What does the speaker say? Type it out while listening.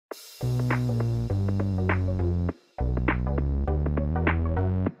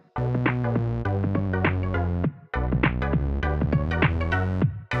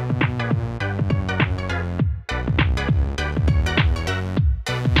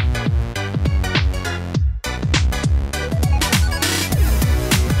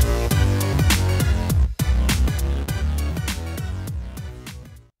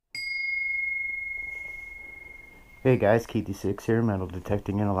Hey guys, KT6 here, metal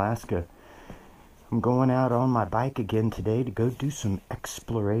detecting in Alaska. I'm going out on my bike again today to go do some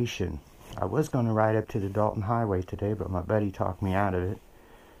exploration. I was going to ride up to the Dalton Highway today, but my buddy talked me out of it.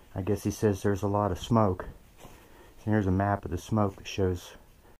 I guess he says there's a lot of smoke. Here's a map of the smoke that shows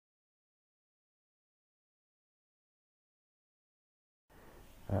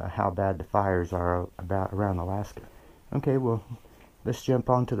how bad the fires are around Alaska. Okay, well, let's jump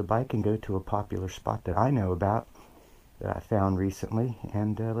onto the bike and go to a popular spot that I know about, that I found recently,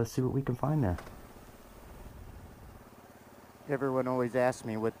 and let's see what we can find there. Everyone always asks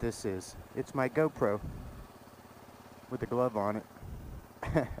me what this is. It's my GoPro with a glove on it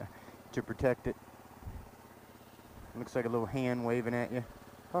to protect it. Looks like a little hand waving at you.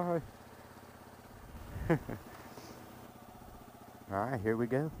 Hi. Alright, here we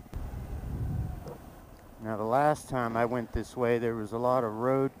go. Now the last time I went this way there was a lot of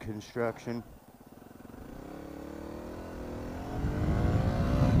road construction.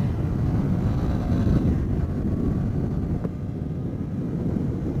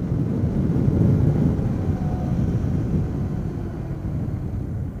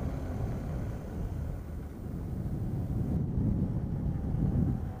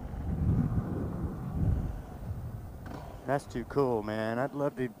 That's too cool, man. I'd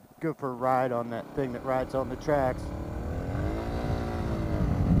love to go for a ride on that thing that rides on the tracks.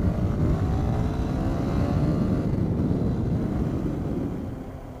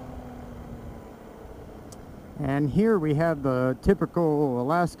 And here we have the typical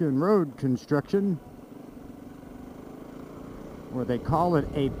Alaskan road construction, or they call it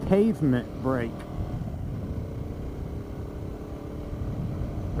a pavement break.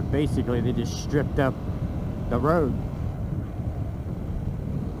 But basically they just stripped up the road.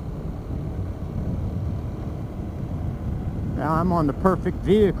 Now I'm on the perfect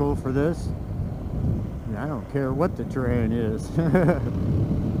vehicle for this. I don't care what the terrain is.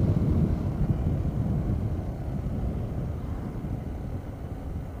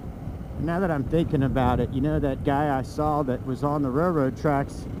 Now that I'm thinking about it, you know, that guy I saw that was on the railroad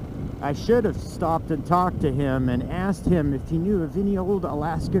tracks, I should have stopped and talked to him and asked him if he knew of any old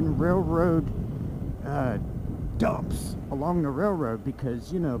Alaskan railroad dumps along the railroad,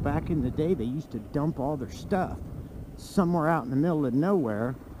 because, you know, back in the day they used to dump all their stuff somewhere out in the middle of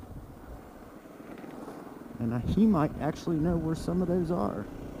nowhere, and he might actually know where some of those are.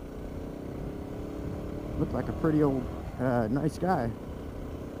 Looked like a pretty old nice guy.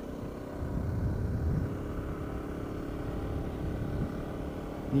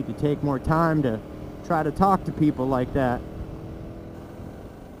 Need to take more time to try to talk to people like that.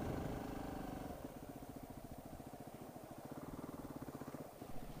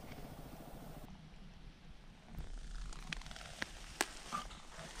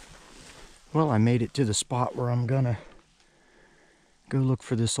 Well, I made it to the spot where I'm gonna go look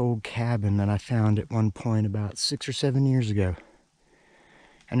for this old cabin that I found at one point about 6 or 7 years ago.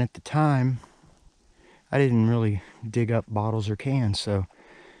 And at the time, I didn't really dig up bottles or cans,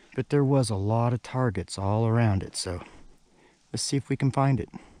 but there was a lot of targets all around it, so let's see if we can find it.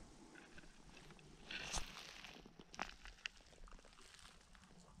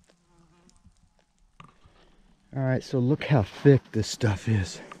 Alright, so look how thick this stuff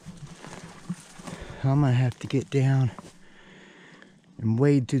is. I'm gonna have to get down and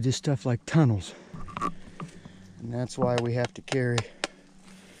wade through this stuff like tunnels. And that's why we have to carry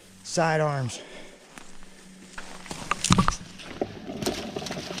sidearms.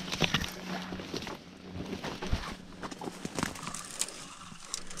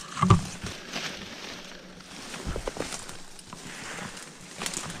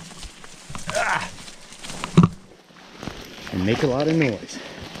 And make a lot of noise.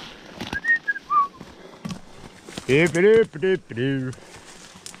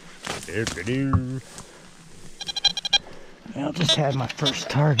 I'll just have my first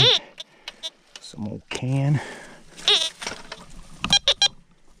target. Some old can.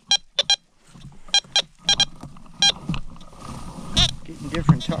 Getting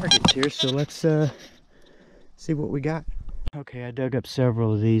different targets here, so let's see what we got. Okay, I dug up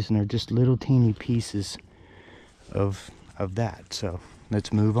several of these and they're just little teeny pieces of that, so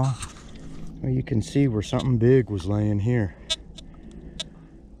let's move on. Well, you can see where something big was laying here.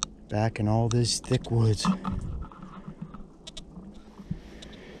 back in all these thick woods.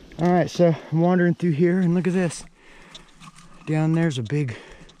 All right, so I'm wandering through here, and look at this. Down there's a big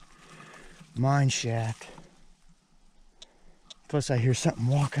mine shaft. Plus I hear something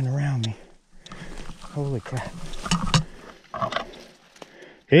walking around me. Holy crap.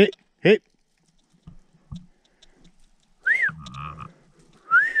 Hit, hit.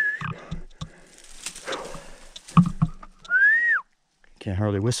 Can't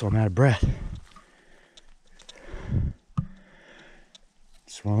hardly whistle, I'm out of breath.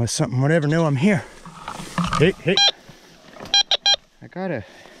 Just want to let something, whatever, know I'm here. Hey, hey. I got a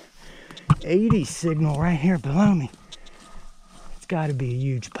 80 signal right here below me. It's got to be a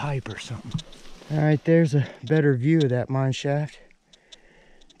huge pipe or something. All right, there's a better view of that mine shaft.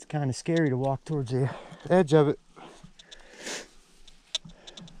 It's kind of scary to walk towards the edge of it.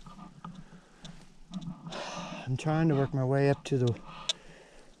 I'm trying to work my way up to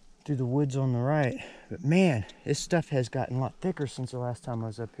through the woods on the right, but man, this stuff has gotten a lot thicker since the last time I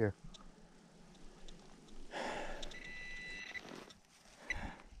was up here.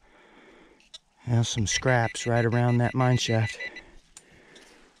 Now some scraps right around that mine shaft.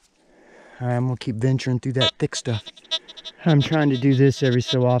 All right, I'm gonna keep venturing through that thick stuff. I'm trying to do this every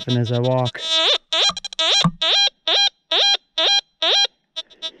so often as I walk.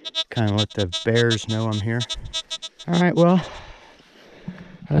 Kind of let the bears know I'm here. All right, well,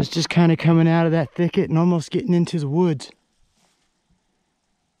 I was just kind of coming out of that thicket and almost getting into the woods.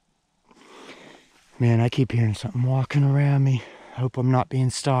 Man, I keep hearing something walking around me. I hope I'm not being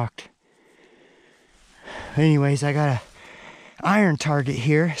stalked. Anyways, I got a iron target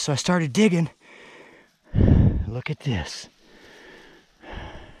here, so I started digging. Look at this.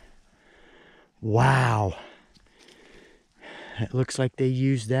 Wow. It looks like they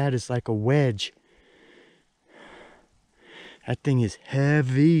used that as like a wedge. That thing is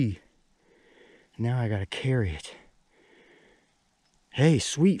heavy. Now I gotta carry it. Hey,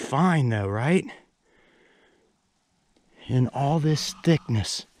 sweet find though, right? In all this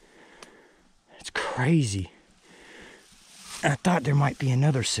thickness. It's crazy. I thought there might be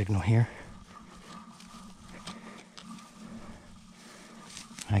another signal here.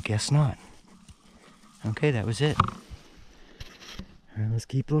 I guess not. Okay, that was it. All right, let's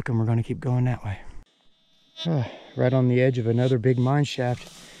keep looking. We're gonna keep going that way. Right on the edge of another big mine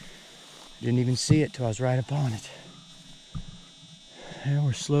shaft. Didn't even see it till I was right up on it. And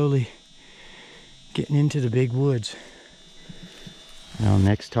we're slowly getting into the big woods. Now,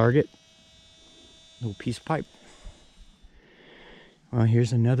 next target, little piece of pipe. Well,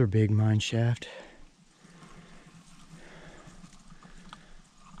 here's another big mine shaft.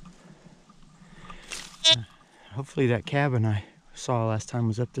 Hopefully that cabin I saw last time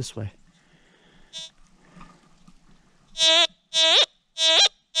was up this way.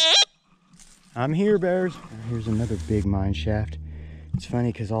 I'm here, bears. Here's another big mine shaft. It's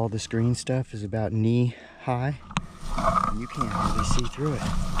funny because all this green stuff is about knee high, and you can't hardly see through it.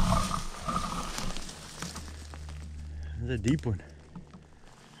 It's a deep one.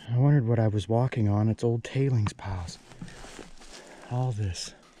 I wondered what I was walking on. It's old tailings piles. All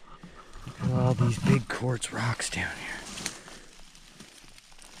this. Look at all these big quartz rocks down here.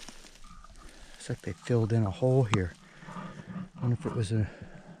 Looks like they filled in a hole here. I wonder if it was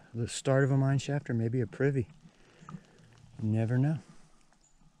the start of a mine shaft or maybe a privy. You never know.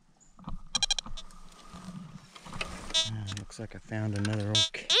 Looks like I found another old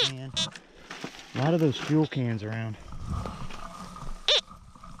can. A lot of those fuel cans around.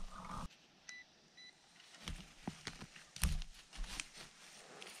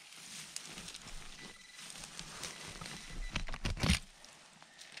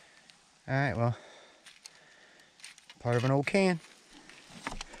 Alright, well, part of an old can.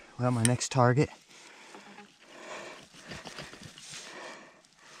 Well, my next target.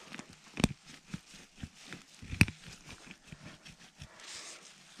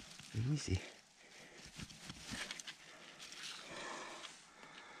 Easy.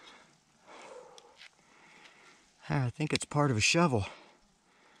 I think it's part of a shovel.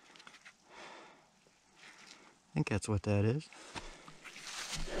 I think that's what that is.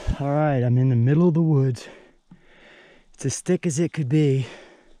 All right, I'm in the middle of the woods. It's as thick as it could be.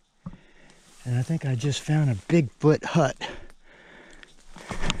 And I think I just found a Bigfoot hut.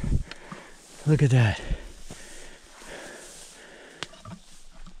 Look at that.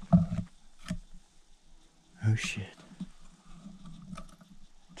 Oh shit.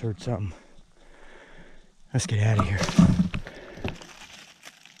 Heard something. Let's get out of here.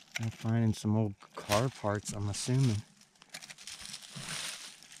 I'm finding some old car parts, I'm assuming.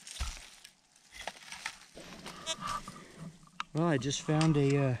 Well, I just found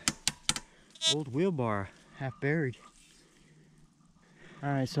a Old wheelbarrow, half buried.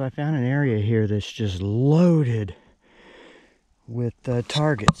 Alright, so I found an area here that's just loaded with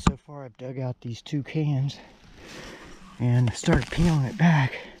targets. So far I've dug out these 2 cans and started peeling it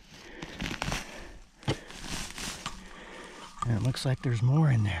back. And it looks like there's more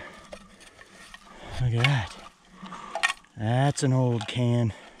in there. Look at that. That's an old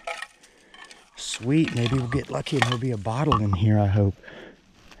can. Sweet, maybe we'll get lucky and there'll be a bottle in here, I hope.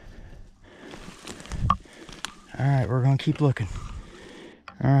 Alright, we're gonna keep looking.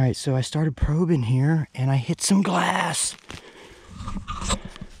 Alright, so I started probing here and I hit some glass.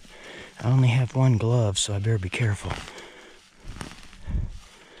 I only have 1 glove, so I better be careful.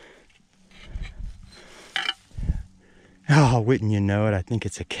 Oh, wouldn't you know it, I think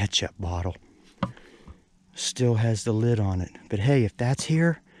it's a ketchup bottle. Still has the lid on it. But hey, if that's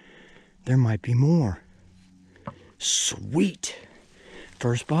here, there might be more. Sweet.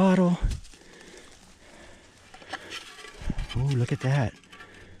 First bottle. Oh, look at that.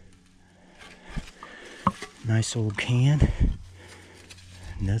 Nice old can.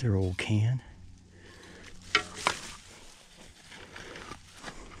 Another old can.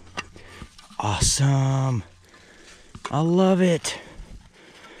 Awesome. I love it.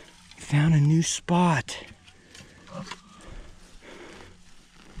 Found a new spot.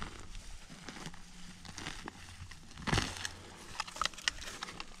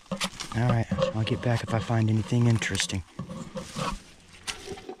 Alright, I'll get back if I find anything interesting.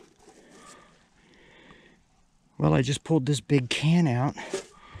 Well, I just pulled this big can out,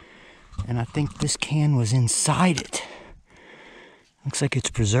 and I think this can was inside it. Looks like it's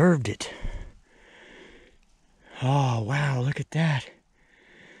preserved it. Oh, wow, look at that.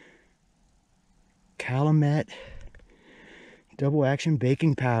 Calumet double action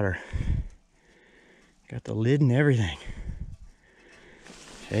baking powder. Got the lid and everything.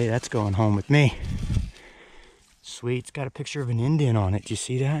 Hey, that's going home with me. Sweet, it's got a picture of an Indian on it. Do you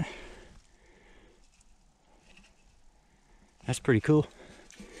see that? That's pretty cool.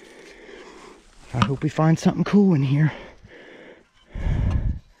 I hope we find something cool in here.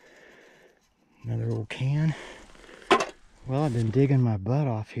 Another old can. Well, I've been digging my butt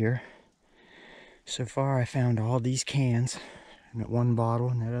off here. So far I found all these cans, and that 1 bottle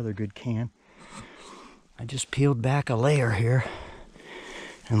and that other good can. I just peeled back a layer here,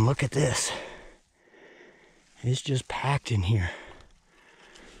 and look at this. It's just packed in here.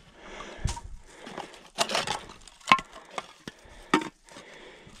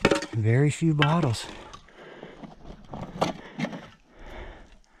 Very few bottles. A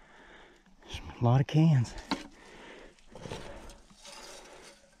lot of cans.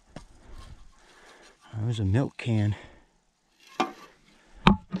 There's a milk can.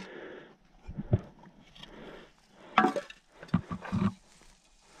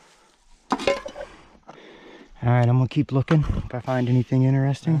 Alright, I'm gonna keep looking. If I find anything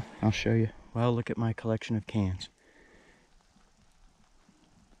interesting, I'll show you. Well, look at my collection of cans.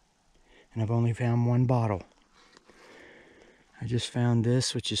 And I've only found 1 bottle. I just found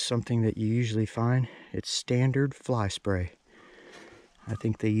this, which is something that you usually find. It's standard fly spray. I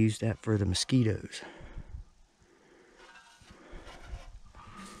think they use that for the mosquitoes.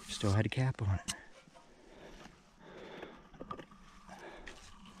 Still had a cap on it.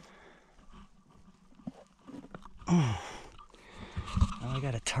 Oh. Well, I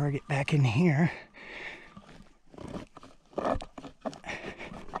got a target back in here.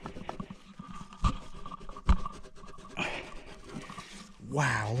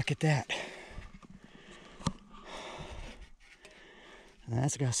 Wow, look at that. And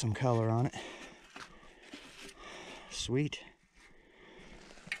that's got some color on it. Sweet.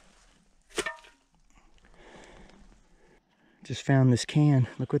 Just found this can.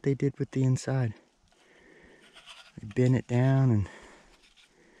 Look what they did with the inside. They bent it down and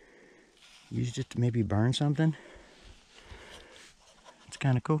used it to maybe burn something. It's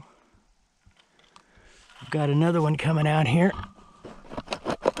kind of cool. I've got another one coming out here.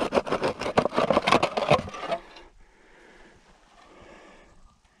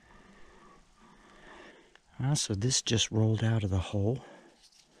 So this just rolled out of the hole.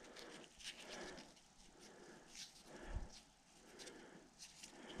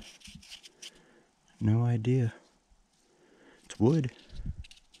 No idea. It's wood.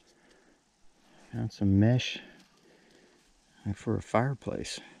 Found some mesh for a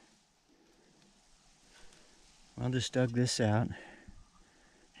fireplace. I just dug this out.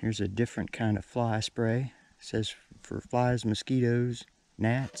 Here's a different kind of fly spray. It says for flies, mosquitoes,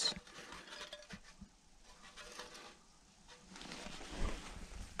 gnats.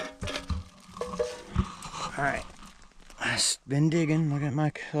 Alright, I've been digging. Look at my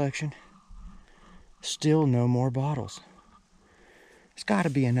collection. Still no more bottles. There's got to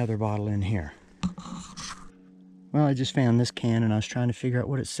be another bottle in here. Well, I just found this can and I was trying to figure out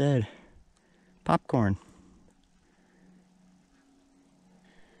what it said. Popcorn.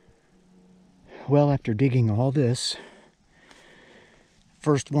 Well, after digging all this,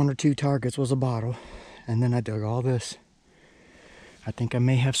 first 1 or 2 targets was a bottle, and then I dug all this. I think I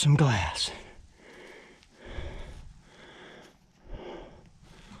may have some glass.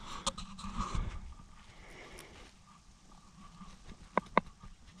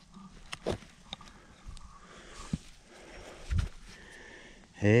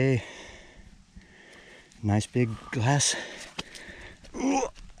 Hey, nice big glass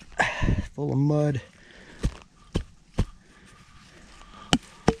full of mud.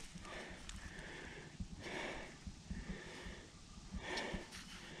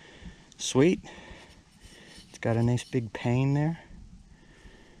 Sweet. It's got a nice big pane there.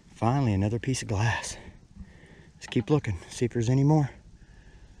 Finally, another piece of glass. Let's keep looking, see if there's any more.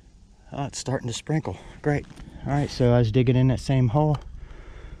 Oh, it's starting to sprinkle. Great. All right, so I was digging in that same hole,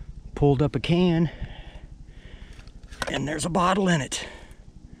 pulled up a can, and there's a bottle in it.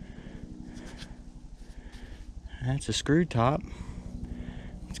 That's a screw top.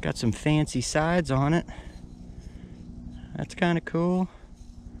 It's got some fancy sides on it. That's kind of cool.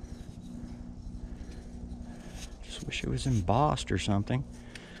 Just wish it was embossed or something.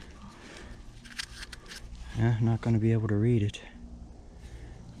 I'm not going to be able to read it.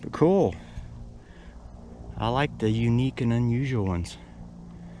 But cool. I like the unique and unusual ones.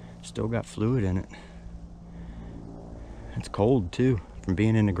 Still got fluid in it. It's cold too, from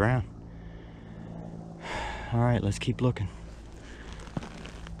being in the ground. All right, let's keep looking.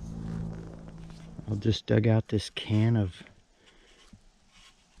 I'll just dug out this can of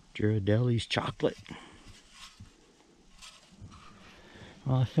Ghirardelli's chocolate.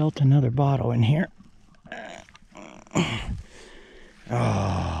 Well, I felt another bottle in here.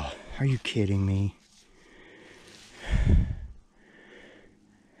 Oh, are you kidding me?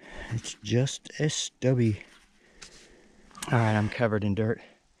 It's just a stubby. All right, I'm covered in dirt.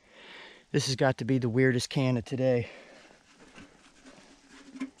 This has got to be the weirdest can of today.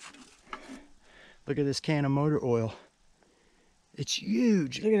 Look at this can of motor oil. It's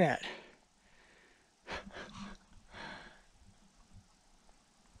huge. Look at that.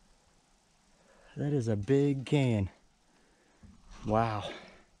 That is a big can. Wow.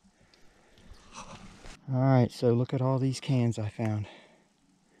 All right, so look at all these cans I found.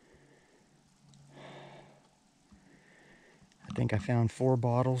 I think I found 4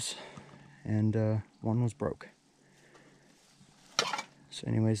 bottles and 1 was broke. So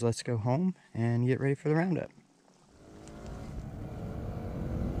anyways, let's go home and get ready for the roundup.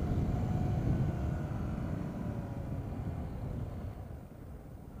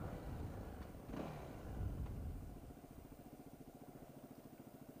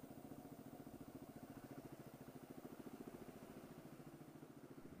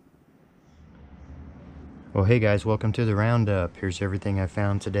 Well, hey guys, welcome to the roundup. Here's everything I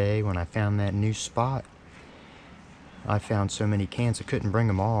found today when I found that new spot. I found so many cans I couldn't bring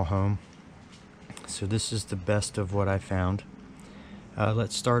them all home. So this is the best of what I found.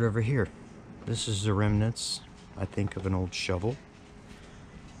 Let's start over here. This is the remnants, I think, of an old shovel.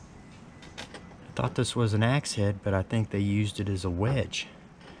 I thought this was an axe head, but I think they used it as a wedge.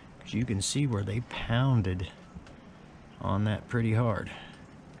 Because you can see where they pounded on that pretty hard.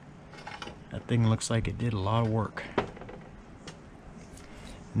 That thing looks like it did a lot of work.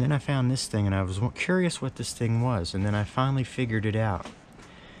 And then I found this thing and I was curious what this thing was, and then I finally figured it out.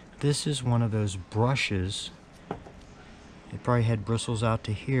 This is one of those brushes, it probably had bristles out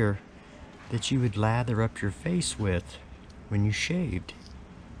to here, that you would lather up your face with when you shaved.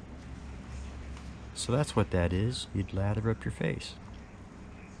 So that's what that is. You'd lather up your face.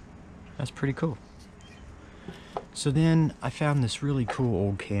 That's pretty cool. So then I found this really cool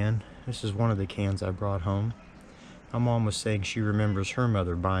old can. This is one of the cans I brought home. My mom was saying she remembers her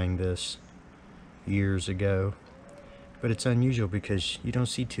mother buying this years ago. But it's unusual because you don't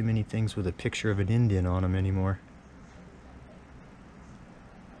see too many things with a picture of an Indian on them anymore.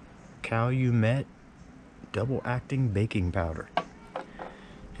 Calumet double acting baking powder.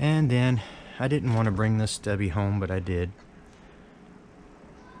 And then I didn't want to bring this stubby home, but I did.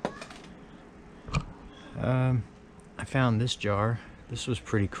 I found this jar. This was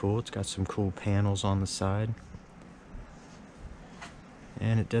pretty cool. It's got some cool panels on the side.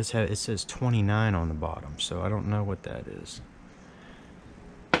 And it does have, it says 29 on the bottom, so I don't know what that is.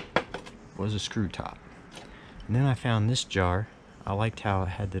 It was a screw top. And then I found this jar. I liked how it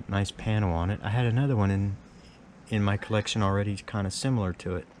had that nice panel on it. I had another one in my collection already kind of similar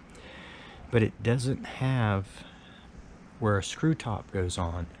to it. but it doesn't have where a screw top goes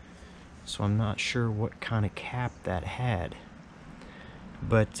on. So I'm not sure what kind of cap that had.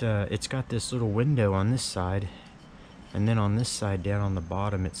 But it's got this little window on this side, and then on this side down on the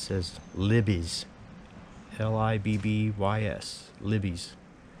bottom it says Libby's. L-I-B-B-Y-S. Libby's.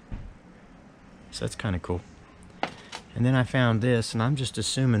 So that's kind of cool. And then I found this, and I'm just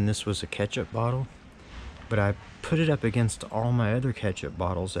assuming this was a ketchup bottle, but I put it up against all my other ketchup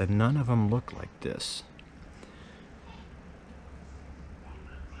bottles and none of them look like this.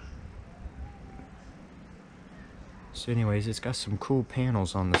 So anyways, it's got some cool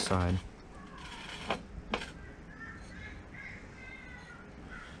panels on the side.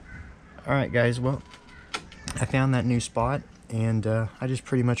 Alright guys, well, I found that new spot, and I just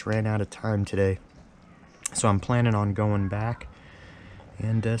pretty much ran out of time today. So I'm planning on going back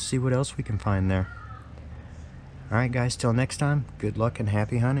and see what else we can find there. Alright guys, till next time, good luck and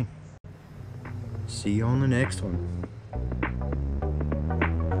happy hunting. See you on the next one.